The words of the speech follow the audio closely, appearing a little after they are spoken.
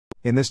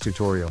In this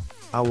tutorial,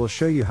 I will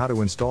show you how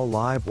to install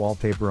live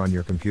wallpaper on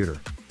your computer.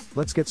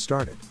 Let's get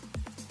started.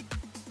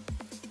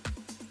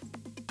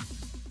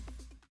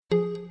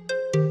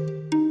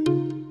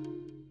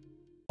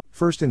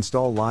 First,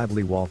 install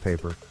Lively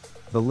Wallpaper.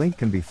 The link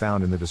can be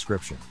found in the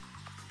description.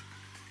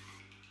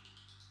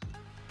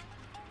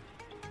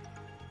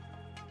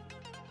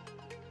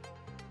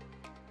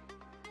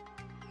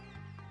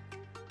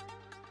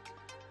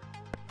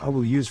 I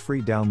will use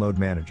free download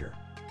manager.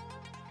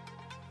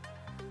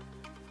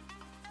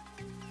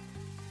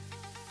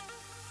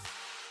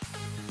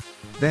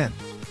 Then,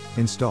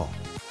 install.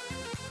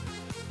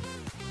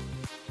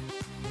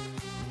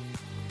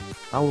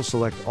 I will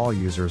select all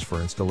users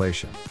for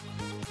installation.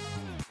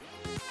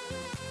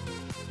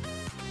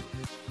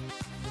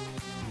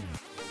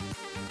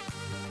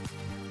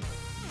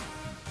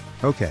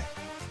 OK.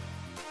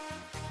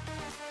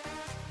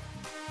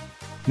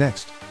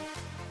 Next.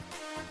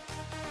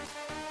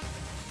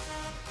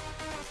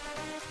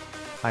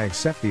 I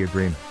accept the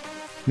agreement.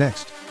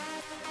 Next.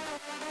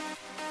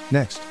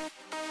 Next.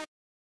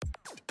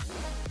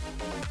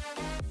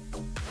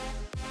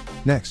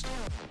 Next.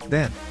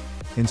 Then,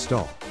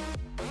 install.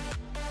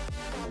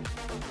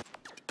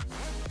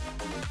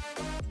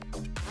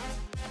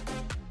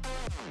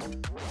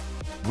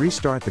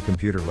 Restart the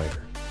computer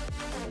later.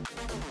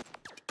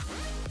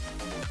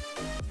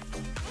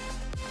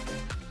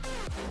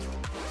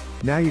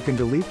 Now you can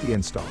delete the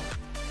install.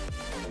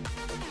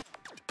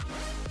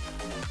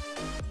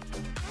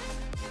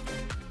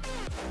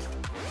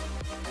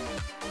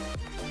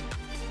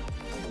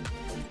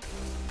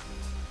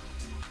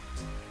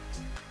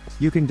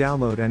 You can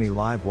download any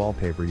live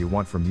wallpaper you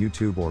want from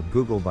YouTube or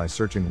Google by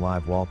searching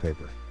live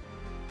wallpaper.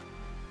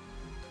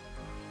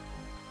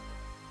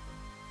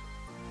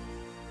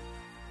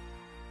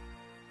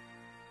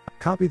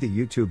 Copy the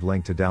YouTube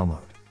link to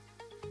download.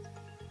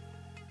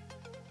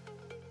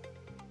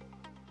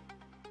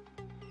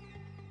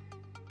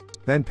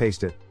 Then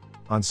paste it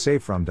on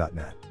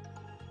savefrom.net.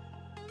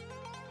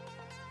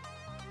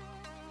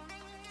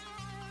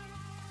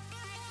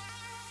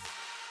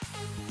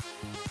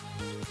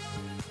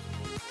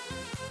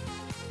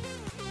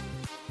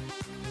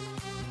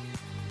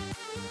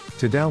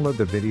 To download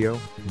the video,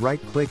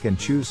 right-click and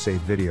choose Save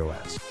Video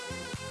As.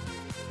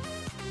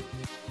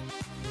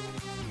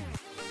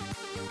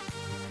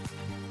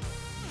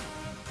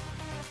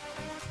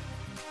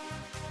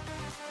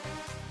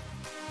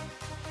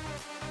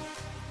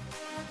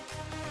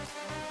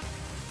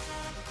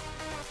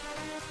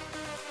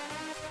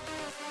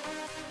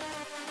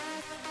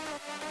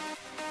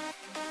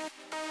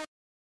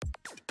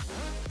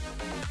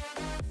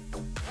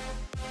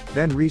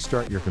 Then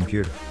restart your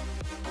computer.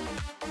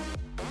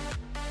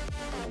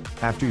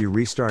 After you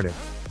restart it,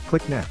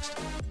 click Next.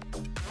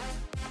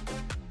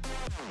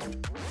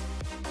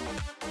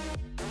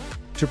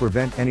 To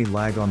prevent any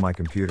lag on my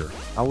computer,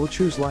 I will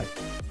choose Light.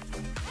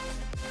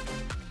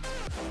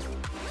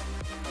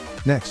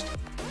 Next.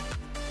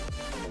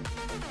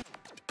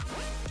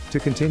 To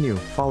continue,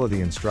 follow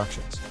the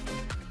instructions.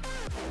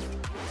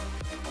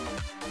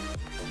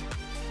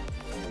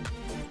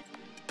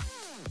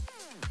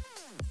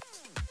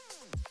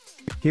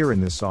 Here in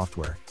this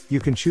software,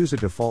 you can choose a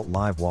default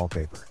live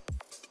wallpaper.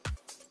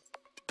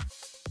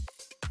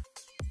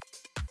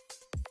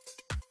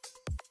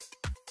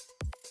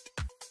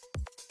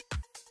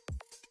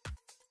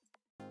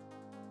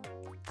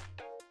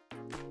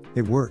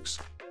 It works.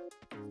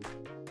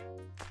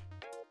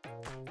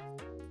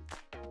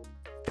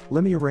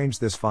 Let me arrange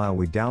this file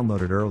we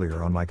downloaded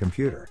earlier on my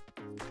computer.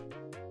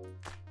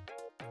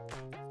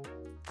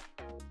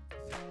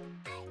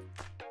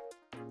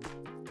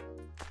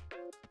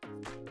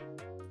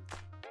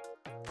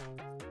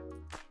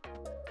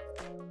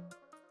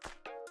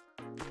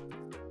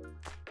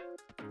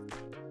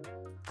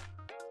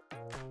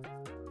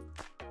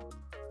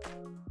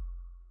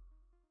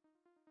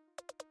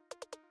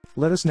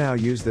 Let us now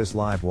use this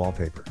live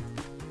wallpaper.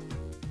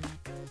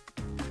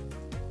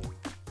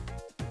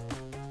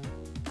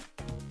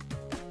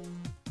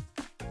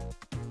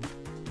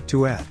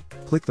 To add,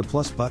 click the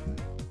plus button.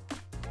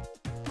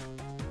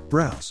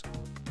 Browse.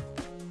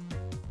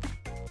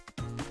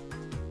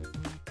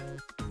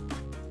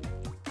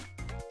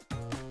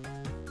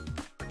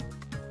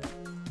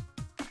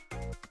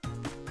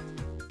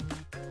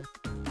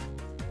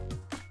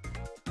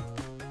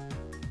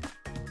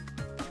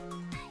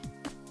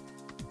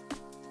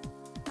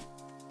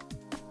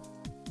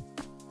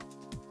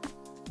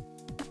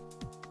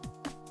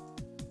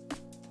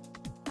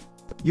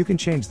 You can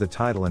change the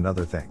title and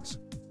other things.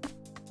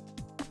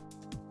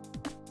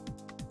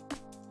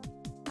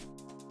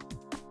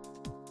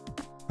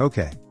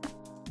 OK.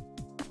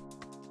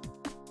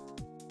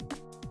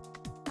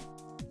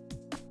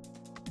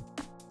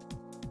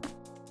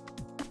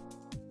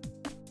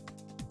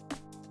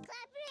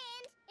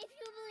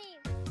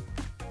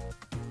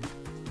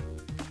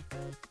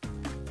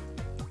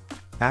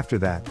 After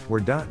that, we're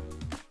done.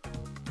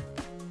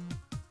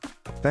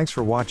 Thanks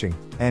for watching,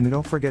 and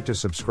don't forget to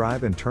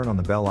subscribe and turn on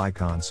the bell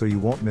icon so you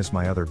won't miss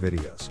my other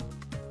videos.